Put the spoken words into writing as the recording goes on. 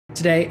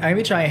Today, I'm going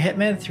to be trying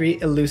Hitman 3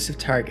 Elusive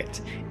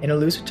Target. In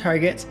Elusive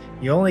Target,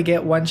 you only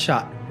get one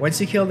shot.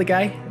 Once you kill the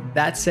guy,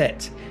 that's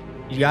it.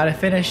 You gotta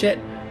finish it,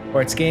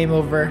 or it's game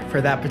over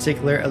for that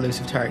particular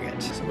elusive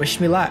target. So wish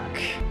me luck.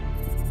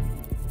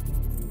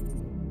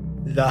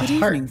 The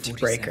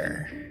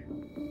Heartbreaker.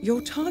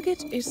 Your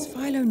target is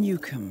Philo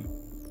Newcomb,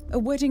 a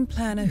wedding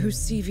planner whose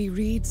CV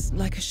reads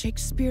like a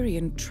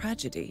Shakespearean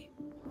tragedy.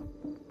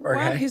 Okay.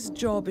 While his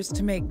job is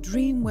to make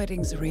dream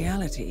weddings a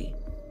reality,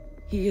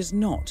 he is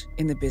not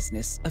in the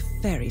business of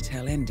fairy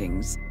tale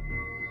endings.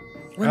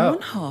 When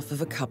one half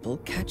of a couple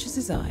catches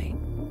his eye,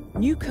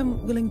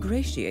 Newcomb will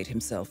ingratiate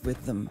himself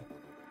with them.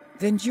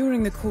 Then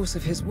during the course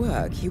of his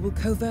work, he will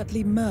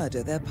covertly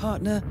murder their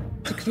partner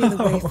to clear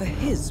the way for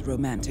his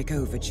romantic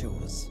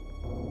overtures.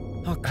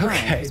 Our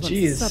client was once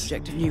the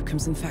subject of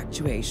Newcomb's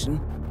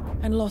infatuation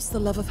and lost the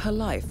love of her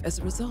life as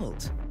a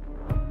result.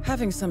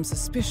 Having some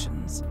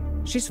suspicions,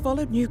 she's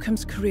followed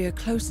Newcomb's career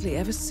closely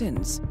ever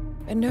since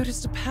and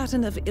noticed a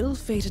pattern of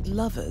ill-fated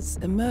lovers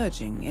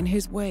emerging in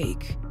his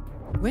wake.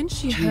 When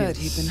she heard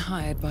he'd been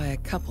hired by a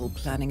couple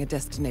planning a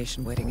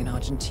destination wedding in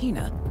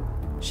Argentina,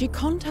 she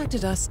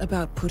contacted us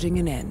about putting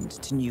an end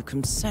to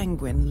Newcomb's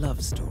sanguine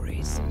love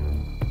stories.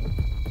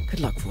 Good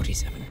luck,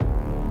 47.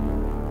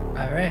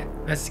 Alright,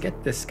 let's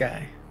get this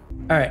guy.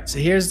 Alright, so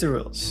here's the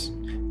rules.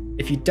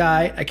 If you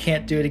die, I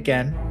can't do it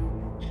again.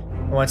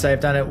 Once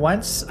I've done it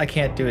once, I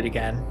can't do it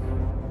again.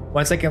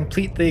 Once I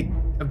complete the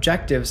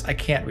objectives, I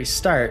can't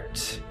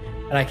restart,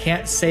 and I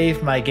can't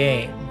save my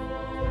game.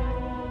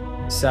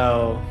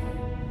 So,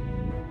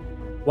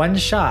 one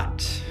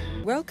shot.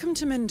 Welcome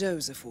to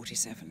Mendoza,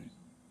 47.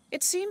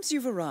 It seems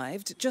you've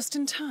arrived just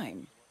in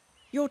time.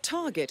 Your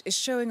target is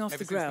showing off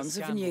the grounds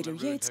of Vinedo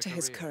Yates to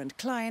his current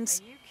clients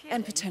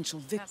and potential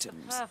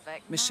victims,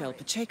 Michelle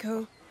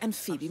Pacheco and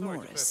Phoebe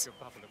Morris.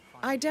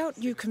 I doubt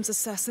Newcomb's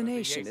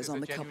assassination is on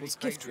the couple's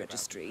gift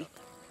registry,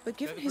 but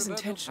given his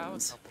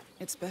intentions,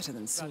 it's better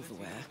than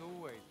silverware.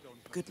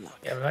 Good luck.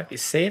 Yeah, we might be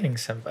saving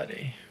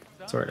somebody,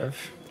 sort of.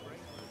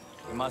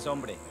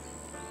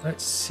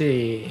 Let's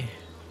see.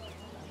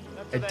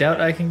 I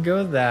doubt I can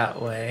go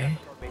that way.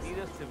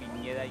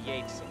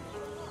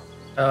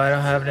 Oh, I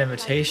don't have an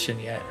invitation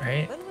yet,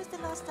 right?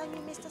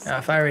 Now,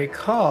 if I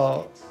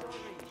recall,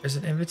 there's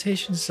an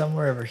invitation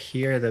somewhere over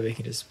here that we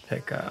can just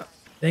pick up.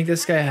 I think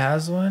this guy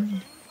has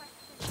one.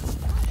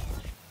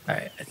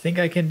 Alright, I think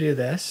I can do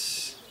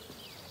this.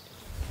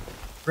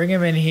 Bring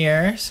him in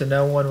here so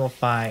no one will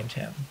find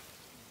him.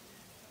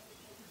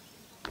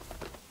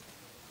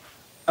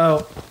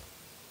 Oh.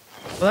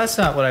 Well, that's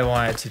not what I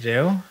wanted to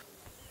do.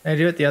 Can I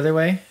do it the other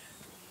way?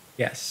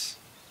 Yes.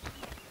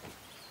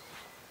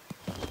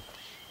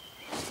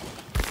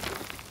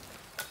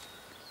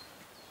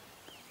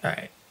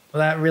 Alright. Well,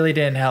 that really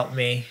didn't help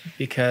me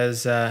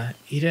because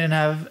he didn't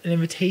have an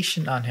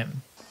invitation on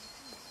him.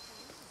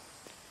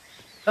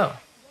 Oh.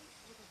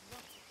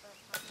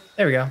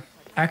 There we go.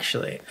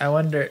 Actually, I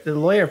wonder, the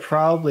lawyer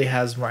probably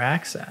has more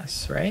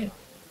access, right?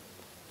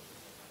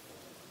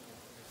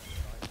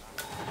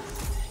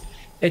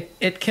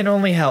 It can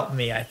only help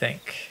me, I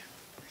think.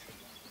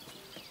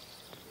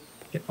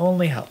 It can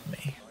only help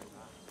me.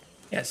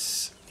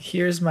 Yes,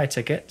 here's my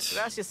ticket.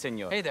 Gracias,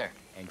 señor. Hey there.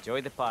 Enjoy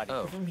the party.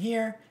 Oh. From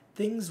here,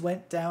 things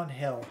went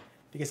downhill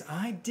because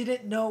I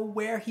didn't know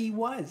where he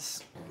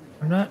was.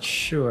 I'm not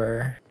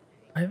sure.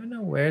 I don't even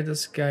know where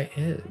this guy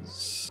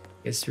is.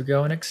 Guess we're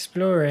going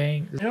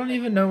exploring. I don't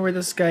even know where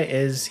this guy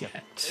is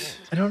yet.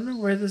 I don't know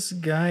where this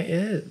guy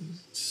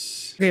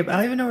is. Okay, but I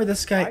don't even know where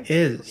this guy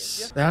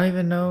is. I don't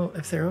even know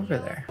if they're over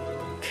there.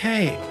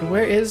 Okay,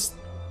 where is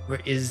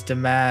the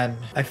man?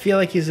 I feel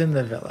like he's in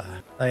the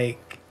villa.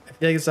 Like, I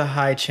feel like it's a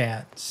high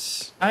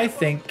chance. I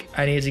think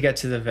I need to get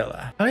to the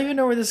villa. I don't even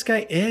know where this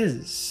guy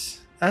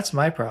is. That's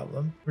my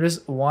problem. I'm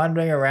just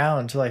wandering around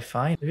until I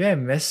find. Maybe I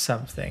missed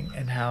something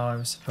in how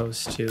I'm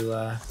supposed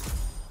to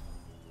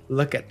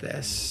look at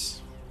this.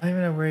 I don't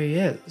even know where he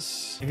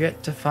is. I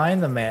get to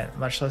find the man,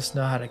 much less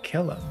know how to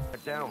kill him.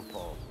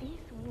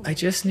 I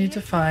just need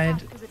to find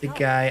the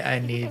guy I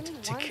need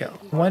to kill.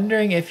 I'm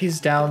wondering if he's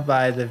down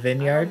by the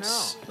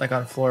vineyards, like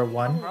on floor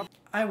 1.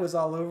 I was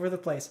all over the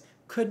place.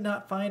 Could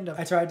not find him.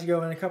 I tried to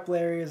go in a couple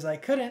areas I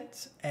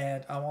couldn't,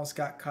 and almost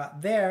got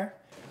caught there.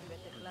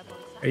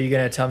 Are you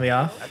gonna tell me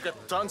off? I've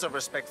got tons of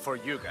respect for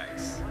you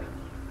guys.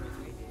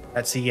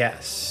 That's a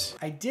yes.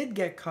 I did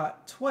get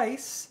caught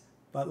twice,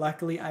 but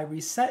luckily I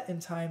reset in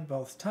time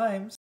both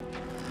times.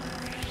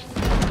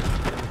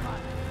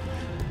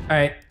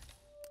 Alright.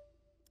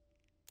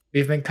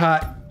 We've been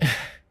caught.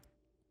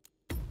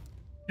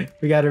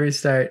 We gotta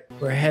restart.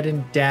 We're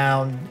heading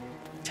downtown.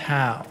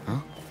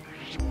 Huh?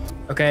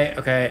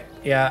 Okay.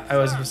 Yeah, I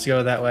wasn't supposed to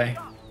go that way.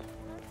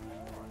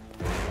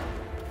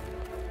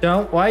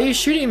 Don't. Why are you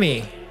shooting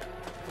me?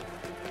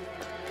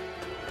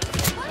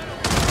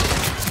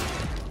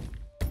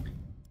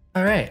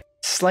 Alright.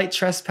 Slight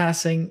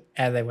trespassing,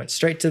 and they went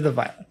straight to the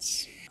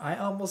violence. I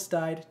almost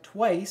died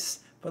twice,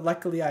 but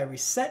luckily I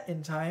reset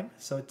in time,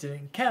 so it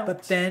didn't count.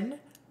 But then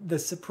the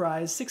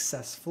surprise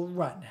successful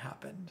run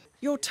happened.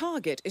 Your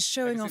target is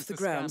showing off the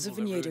grounds of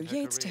Vinedo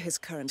Yates to his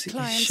current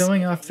clients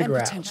Showing off the and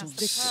grounds. potential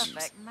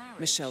victims,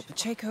 Michelle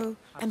Pacheco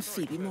and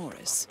Phoebe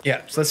Morris.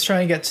 Yeah, so let's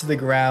try and get to the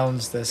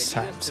grounds this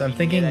time. So I'm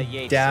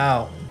thinking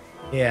down.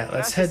 Yeah,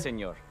 let's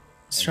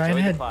try and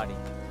head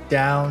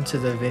down to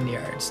the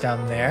vineyards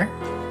down there.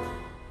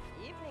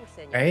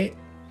 Right?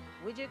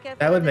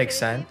 That would make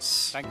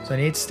sense. So I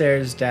need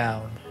stairs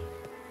down.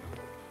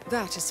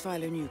 That is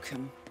Philo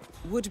Newcomb,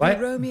 would-be What?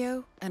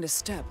 Romeo and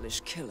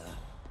established killer.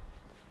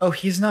 Oh,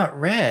 he's not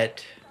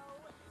red.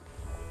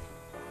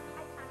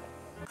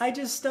 I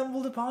just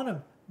stumbled upon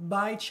him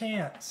by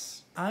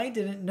chance. I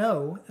didn't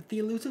know that the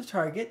elusive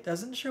target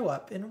doesn't show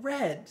up in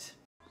red.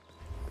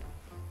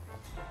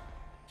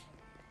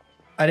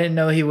 I didn't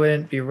know he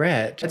wouldn't be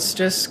red. Let's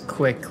just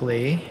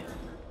quickly...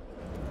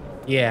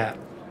 Yeah.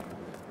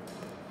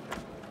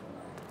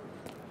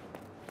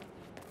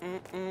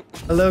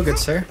 Hello, good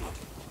sir.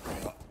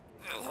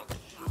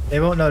 They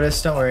won't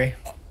notice, don't worry.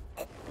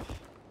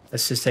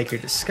 Let's just take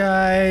your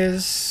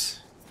disguise.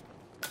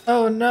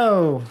 Oh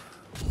no!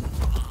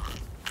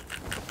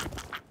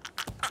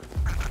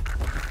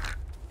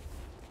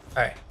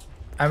 Alright,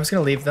 I'm just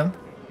gonna leave them.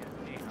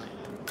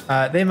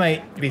 They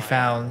might be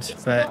found,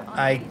 but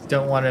I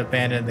don't want to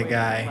abandon the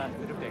guy.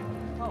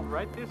 Oh,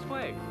 right this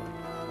way.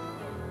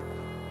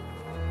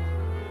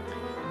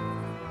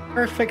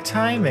 Perfect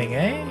timing,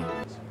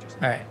 eh?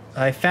 Alright,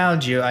 I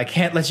found you. I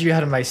can't let you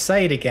out of my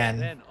sight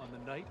again.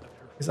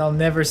 Because I'll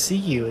never see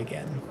you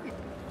again.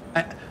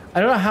 I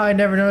don't know how I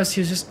never noticed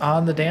he was just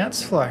on the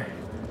dance floor.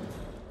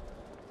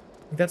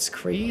 That's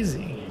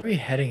crazy. Where are you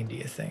heading, do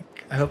you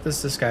think? I hope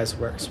this disguise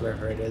works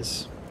wherever it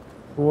is.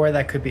 Or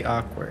that could be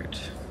awkward.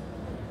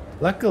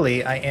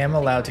 Luckily, I am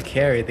allowed to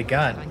carry the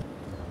gun.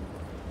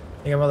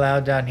 Think I'm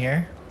allowed down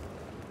here?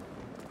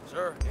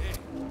 Sir, hey,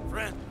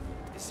 friend,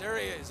 this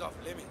area is off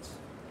limits.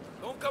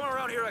 Don't come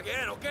around here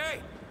again,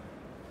 okay?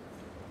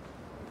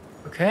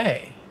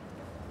 Okay.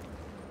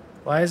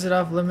 Why is it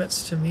off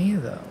limits to me,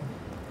 though?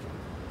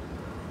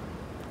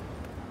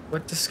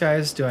 What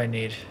disguise do I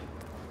need?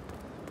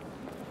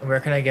 And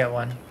where can I get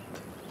one?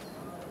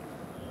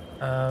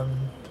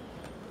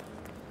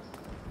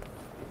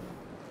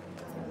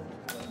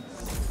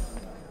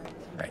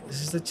 Right,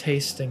 this is the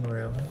tasting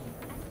room.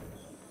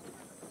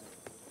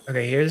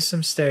 Okay, here's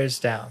some stairs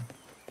down.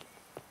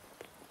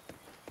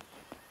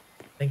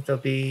 I think they'll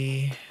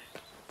be...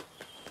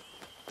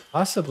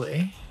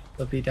 Possibly,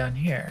 they'll be down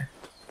here.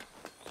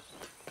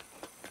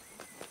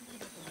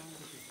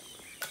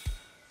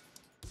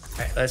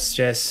 Alright, let's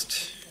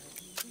just...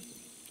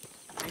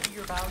 Maybe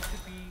your vow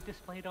should be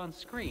displayed on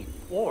screen,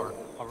 or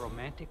a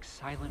romantic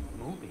silent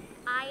movie.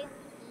 I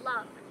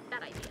love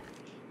that idea.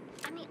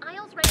 And the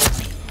aisle's ready.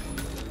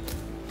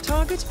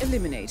 Target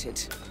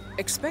eliminated.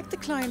 Expect the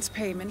client's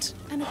payment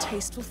and a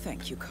tasteful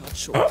thank you card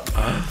shortly.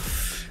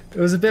 It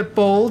was a bit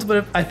bold,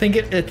 but I think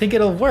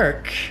it'll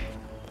work.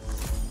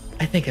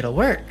 I think it'll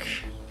work.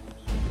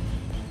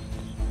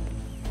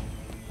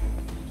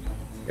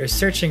 They're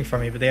searching for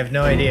me, but they have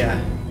no idea.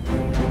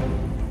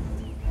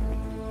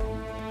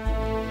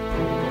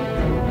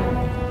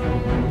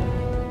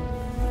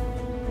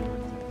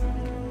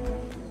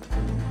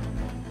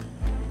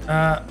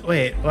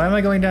 Wait, why am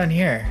I going down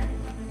here?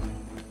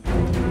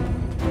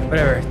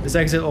 Whatever, this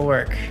exit will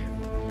work.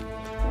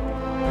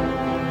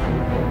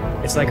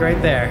 It's like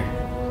right there.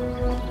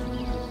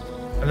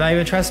 I'm not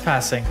even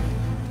trespassing.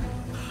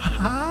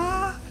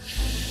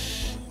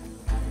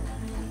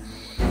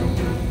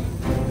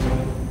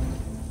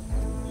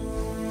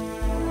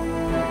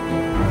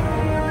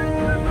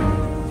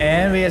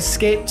 And we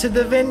escaped to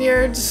the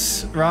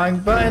vineyards. Wrong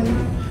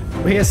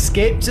button. We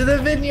escaped to the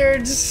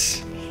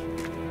vineyards.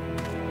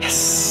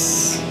 Yes.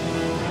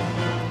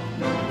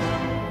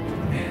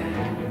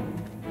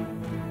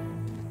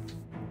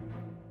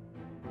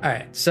 All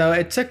right, so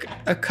it took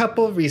a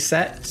couple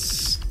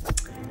resets.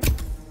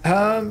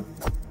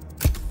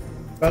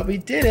 But we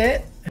did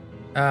it.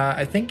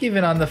 I think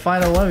even on the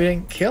final one, we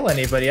didn't kill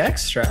anybody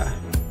extra.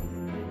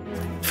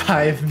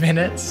 5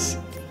 minutes.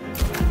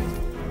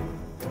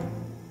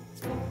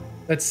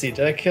 Let's see,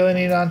 did I kill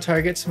any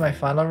non-targets in my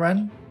final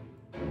run?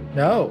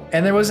 No,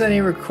 and there wasn't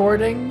any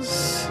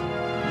recordings.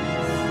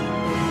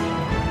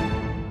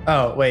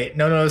 Oh, wait,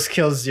 no notice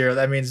kills 0.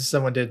 That means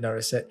someone did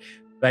notice it.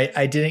 But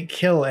I didn't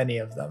kill any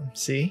of them,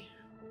 see?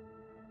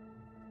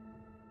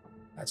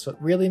 That's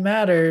what really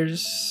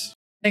matters.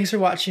 Thanks for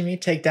watching me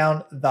take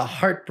down the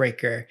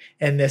Heartbreaker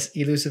in this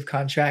elusive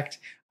contract.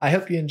 I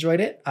hope you enjoyed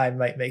it. I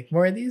might make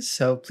more of these,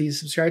 so please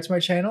subscribe to my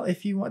channel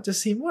if you want to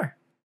see more.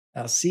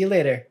 I'll see you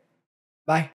later. Bye.